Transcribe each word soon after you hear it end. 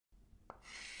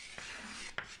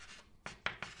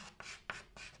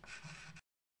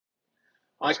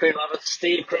Ice cream lovers,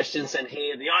 Steve Christensen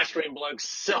here, the ice cream bloke,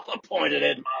 self-appointed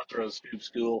headmaster of Scoop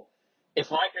School.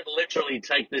 If I could literally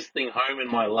take this thing home in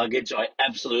my luggage, I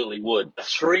absolutely would. A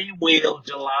three-wheel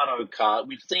gelato cart.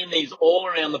 We've seen these all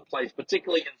around the place,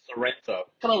 particularly in Sorrento.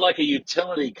 Kind of like a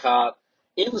utility cart.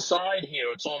 Inside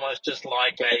here, it's almost just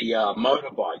like a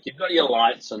motorbike. You've got your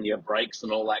lights and your brakes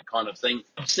and all that kind of thing.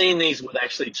 I've seen these with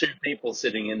actually two people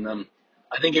sitting in them.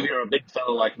 I think if you're a big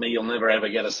fellow like me, you'll never ever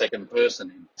get a second person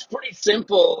in. It's pretty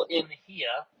simple in here.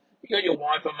 You got your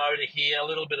wiper motor here, a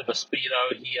little bit of a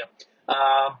speedo here.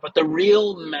 But the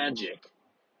real magic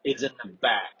is in the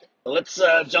back. Let's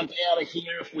jump out of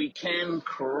here if we can.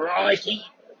 Crikey.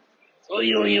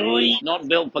 Oy, oy, oy. Not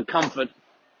built for comfort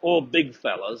or big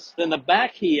fellas. In the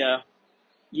back here,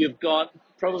 you've got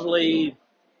probably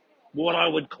what I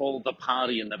would call the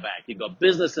party in the back. You've got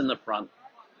business in the front,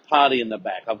 party in the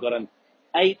back. I've got an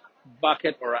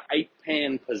 8-bucket or an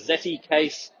 8-pan Pizzetti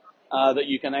case that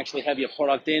you can actually have your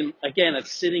product in. Again,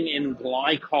 it's sitting in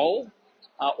glycol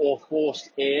or forced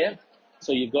air.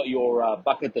 So you've got your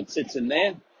bucket that sits in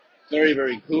there. Very,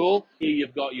 very cool. Here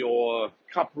you've got your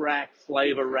cup rack,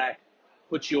 flavor rack.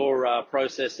 Put your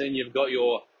process in. You've got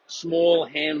your small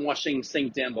hand washing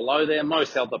sink down below there.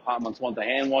 Most health departments want the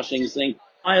hand washing sink.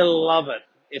 I love it.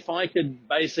 If I could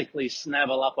basically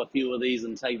snavel up a few of these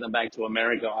and take them back to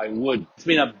America, I would. It's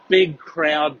been a big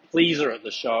crowd pleaser at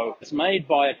the show. It's made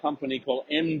by a company called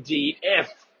MDF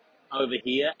over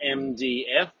here,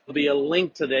 MDF. There'll be a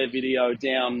link to their video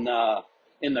down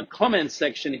in the comments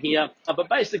section here. But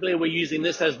basically, we're using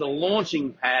this as the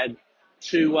launching pad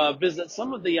to visit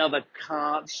some of the other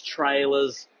carts,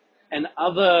 trailers, and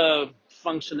other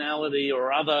functionality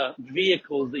or other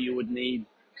vehicles that you would need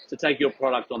to take your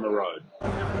product on the road.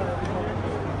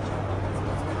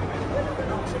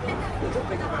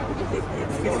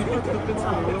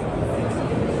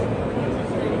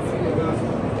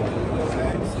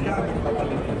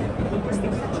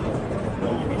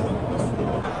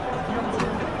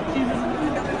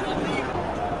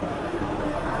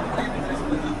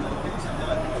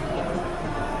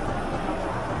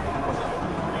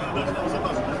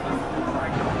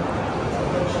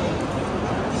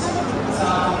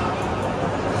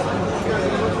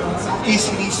 E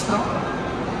sinistro.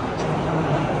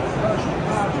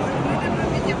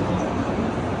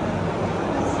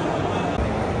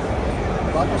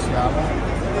 Qua possiamo.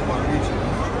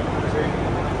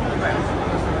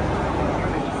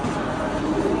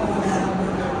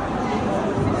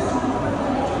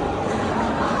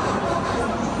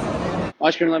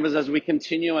 Ice cream lovers, as we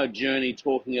continue our journey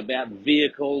talking about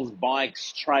vehicles,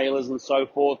 bikes, trailers, and so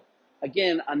forth,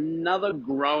 again, another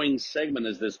growing segment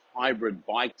is this hybrid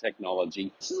bike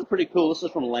technology. This is pretty cool. This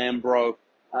is from Lambro.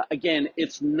 Again,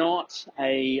 it's not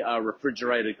a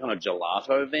refrigerated kind of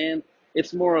gelato van.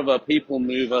 It's more of a people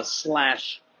mover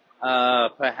slash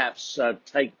perhaps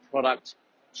take product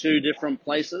to different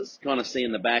places. Kind of see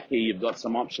in the back here, you've got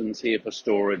some options here for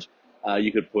storage.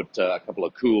 You could put a couple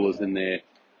of coolers in there,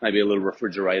 maybe a little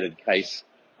refrigerated case.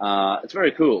 It's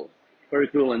very cool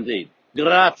indeed.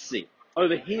 Grazie.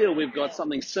 Over here, we've got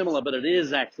something similar, but it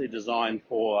is actually designed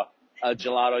for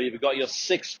gelato. You've got your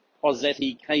 6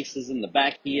 Pizzetti cases in the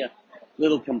back here.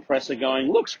 Little compressor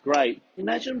going. Looks great.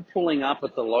 Imagine pulling up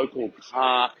at the local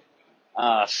park,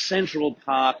 Central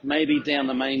Park, maybe down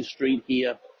the main street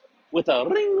here, with a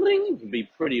ring ring. It would be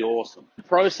pretty awesome. The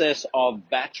process of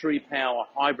battery power,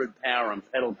 hybrid power, and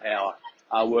pedal power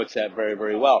works out very,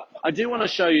 very well. I do want to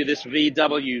show you this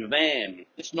VW van.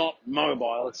 It's not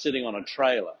mobile. It's sitting on a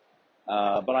trailer.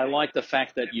 But I like the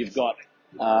fact that you've got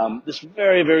this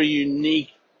very, very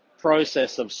unique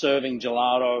process of serving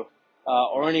gelato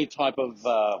or any type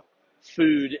of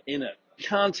food in it. You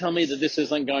can't tell me that this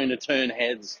isn't going to turn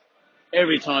heads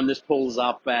every time this pulls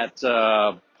up at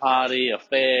a party, a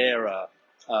fair,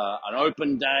 an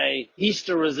open day.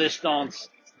 Easter Resistance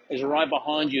is right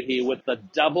behind you here with the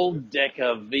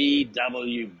double-decker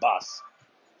VW bus.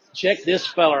 Check this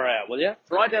fella out, will you?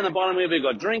 Right down the bottom here, we've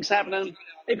got drinks happening.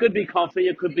 It could be coffee,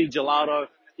 it could be gelato.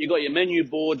 You've got your menu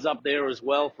boards up there as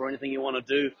well for anything you want to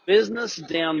do. Business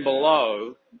down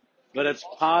below, but it's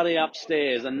party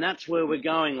upstairs, and that's where we're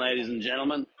going, ladies and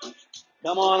gentlemen.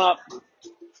 Come on up.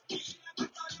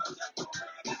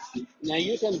 Now,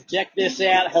 you can deck this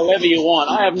out however you want.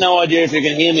 I have no idea if you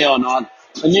can hear me or not.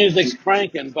 The music's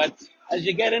cranking, but as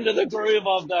you get into the groove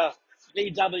of the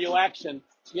VW action,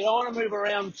 you don't want to move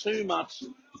around too much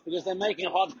because they're making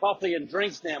hot coffee and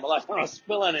drinks now, but I don't want to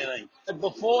spill anything. But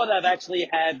before, they've actually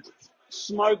had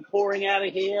smoke pouring out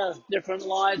of here, different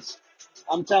lights.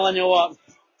 I'm telling you what,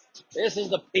 this is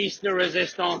the piece de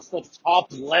resistance, the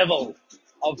top level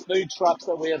of food trucks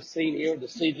that we have seen here at the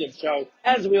Sigep show.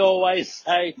 As we always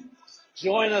say,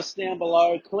 join us down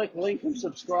below. Click link and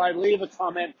subscribe. Leave a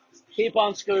comment. Keep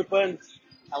on scooping. And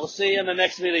we'll see you in the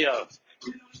next video.